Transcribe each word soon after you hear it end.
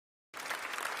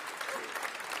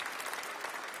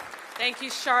Thank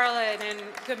you, Charlotte, and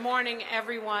good morning,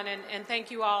 everyone, and thank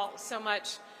you all so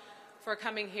much for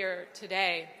coming here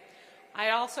today. I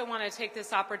also want to take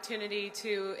this opportunity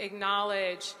to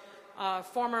acknowledge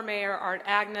former Mayor Art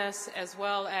Agnes, as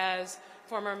well as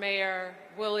former Mayor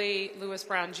Willie Lewis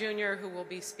Brown Jr., who will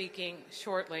be speaking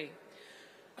shortly.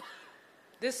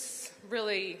 This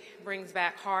really brings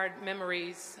back hard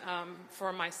memories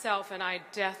for myself, and I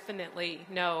definitely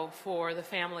know for the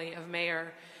family of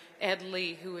Mayor Ed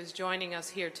Lee, who is joining us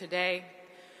here today.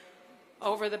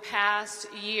 Over the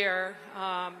past year,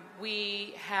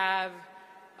 we have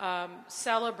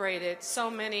celebrated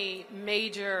so many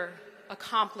major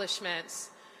accomplishments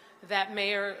that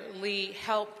Mayor Lee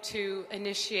helped to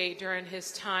initiate during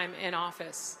his time in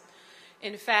office.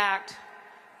 In fact,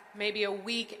 maybe a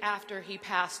week after he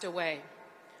passed away,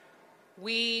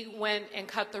 we went and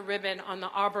cut the ribbon on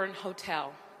the Auburn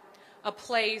Hotel, a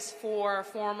place for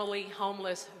formerly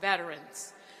homeless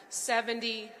veterans.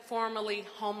 70 formerly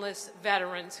homeless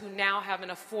veterans who now have an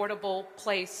affordable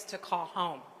place to call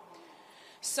home.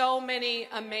 So many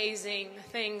amazing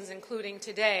things, including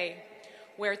today,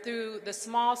 where through the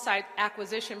small site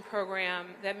acquisition program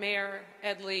that Mayor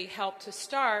Ed Lee helped to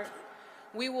start,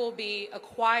 we will be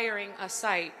acquiring a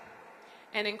site,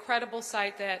 an incredible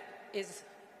site that is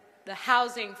the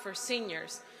housing for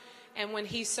seniors. And when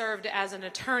he served as an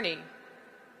attorney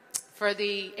for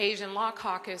the Asian Law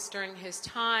Caucus during his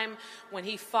time when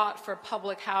he fought for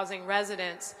public housing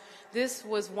residents, this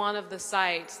was one of the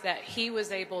sites that he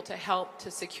was able to help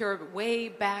to secure way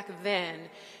back then.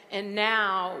 And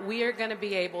now we are going to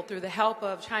be able, through the help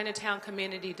of Chinatown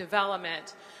Community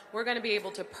Development, we're going to be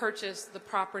able to purchase the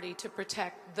property to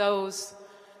protect those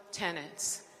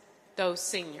tenants, those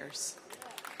seniors.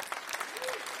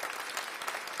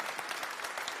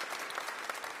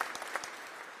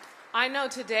 I know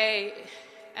today,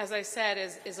 as I said,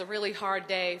 is a really hard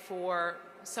day for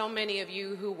so many of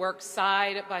you who worked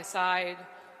side by side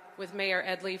with Mayor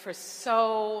Ed Lee for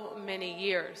so many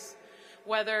years,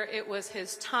 whether it was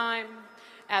his time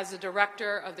as the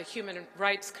director of the Human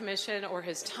Rights Commission, or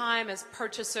his time as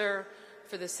purchaser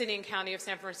for the City and County of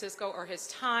San Francisco, or his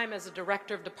time as a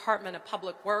director of Department of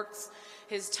Public Works,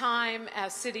 his time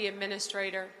as city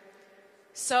administrator.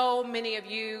 So many of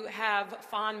you have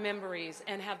fond memories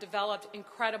and have developed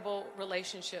incredible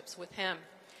relationships with him.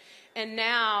 And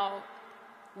now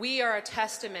we are a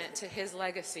testament to his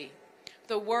legacy,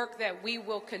 the work that we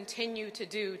will continue to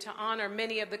do to honor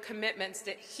many of the commitments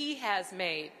that he has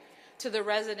made to the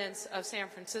residents of San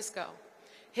Francisco.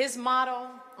 His motto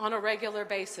on a regular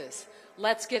basis,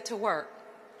 let's get to work.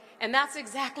 And that's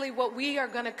exactly what we are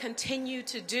going to continue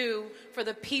to do for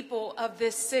the people of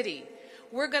this city.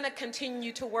 We're going to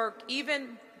continue to work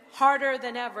even harder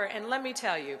than ever. And let me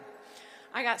tell you,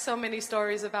 I got so many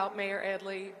stories about Mayor Ed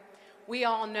Lee. We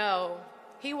all know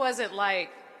he wasn't like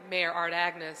Mayor Art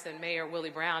Agnes and Mayor Willie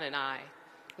Brown and I.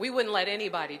 We wouldn't let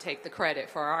anybody take the credit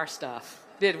for our stuff,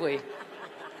 did we?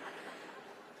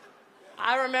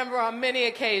 I remember on many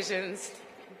occasions,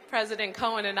 President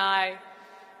Cohen and I,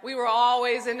 we were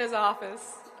always in his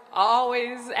office,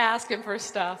 always asking for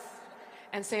stuff.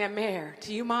 And saying, Mayor,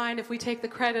 do you mind if we take the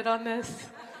credit on this?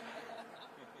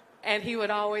 And he would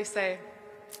always say,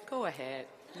 go ahead,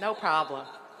 no problem.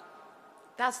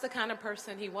 That's the kind of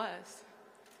person he was.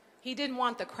 He didn't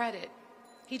want the credit.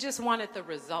 He just wanted the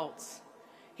results.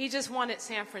 He just wanted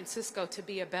San Francisco to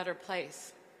be a better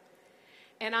place.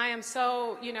 And I am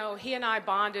so, he and I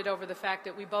bonded over the fact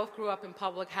that we both grew up in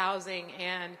public housing.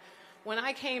 And when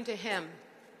I came to him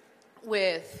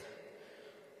with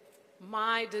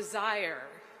my desire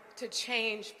to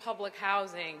change public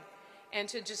housing and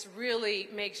to just really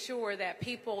make sure that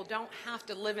people don't have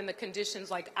to live in the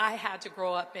conditions like I had to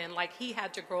grow up in, like he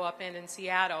had to grow up in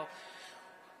Seattle,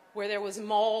 where there was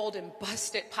mold and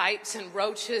busted pipes and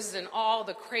roaches and all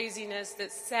the craziness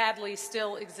that sadly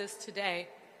still exists today.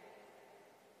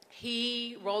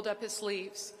 He rolled up his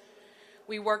sleeves.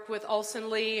 We worked with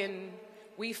Olson Lee, and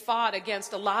we fought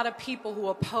against a lot of people who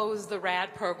opposed the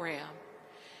RAD program.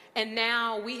 And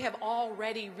now we have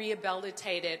already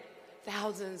rehabilitated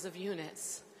thousands of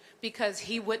units because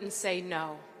he wouldn't say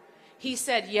no. He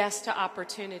said yes to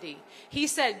opportunity. He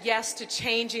said yes to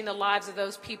changing the lives of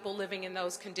those people living in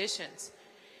those conditions.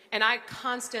 And I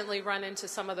constantly run into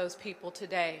some of those people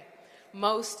today,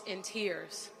 most in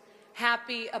tears,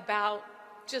 happy about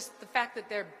just the fact that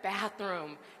their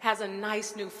bathroom has a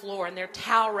nice new floor and their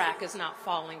towel rack is not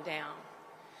falling down.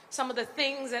 Some of the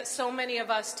things that so many of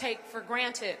us take for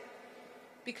granted,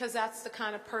 because that's the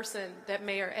kind of person that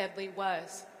Mayor Ed Lee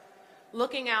was.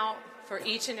 Looking out for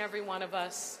each and every one of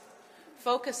us,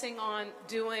 focusing on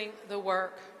doing the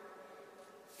work,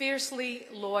 fiercely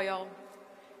loyal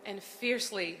and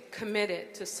fiercely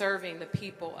committed to serving the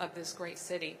people of this great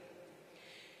city.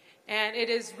 And it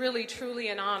is really, truly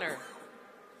an honor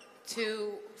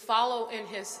to follow in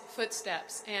his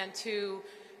footsteps and to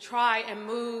try and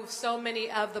move so many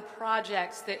of the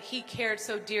projects that he cared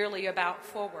so dearly about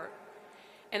forward.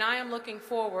 And I am looking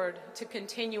forward to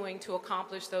continuing to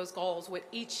accomplish those goals with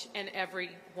each and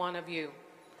every one of you.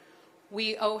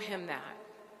 We owe him that.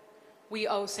 We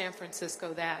owe San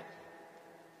Francisco that.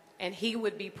 And he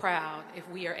would be proud if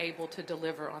we are able to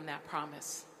deliver on that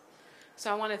promise.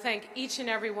 So I want to thank each and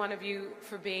every one of you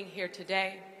for being here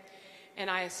today. And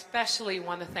I especially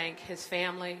want to thank his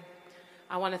family.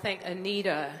 I want to thank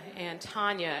Anita and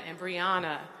Tanya and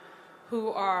Brianna, who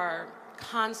are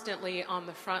constantly on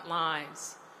the front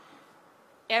lines.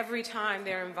 Every time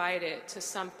they're invited to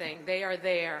something, they are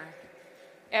there.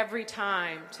 Every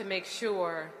time to make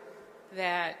sure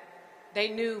that they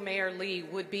knew Mayor Lee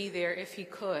would be there if he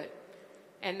could.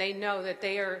 And they know that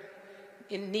they are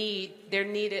in need, they're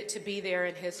needed to be there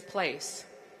in his place.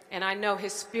 And I know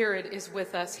his spirit is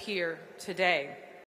with us here today.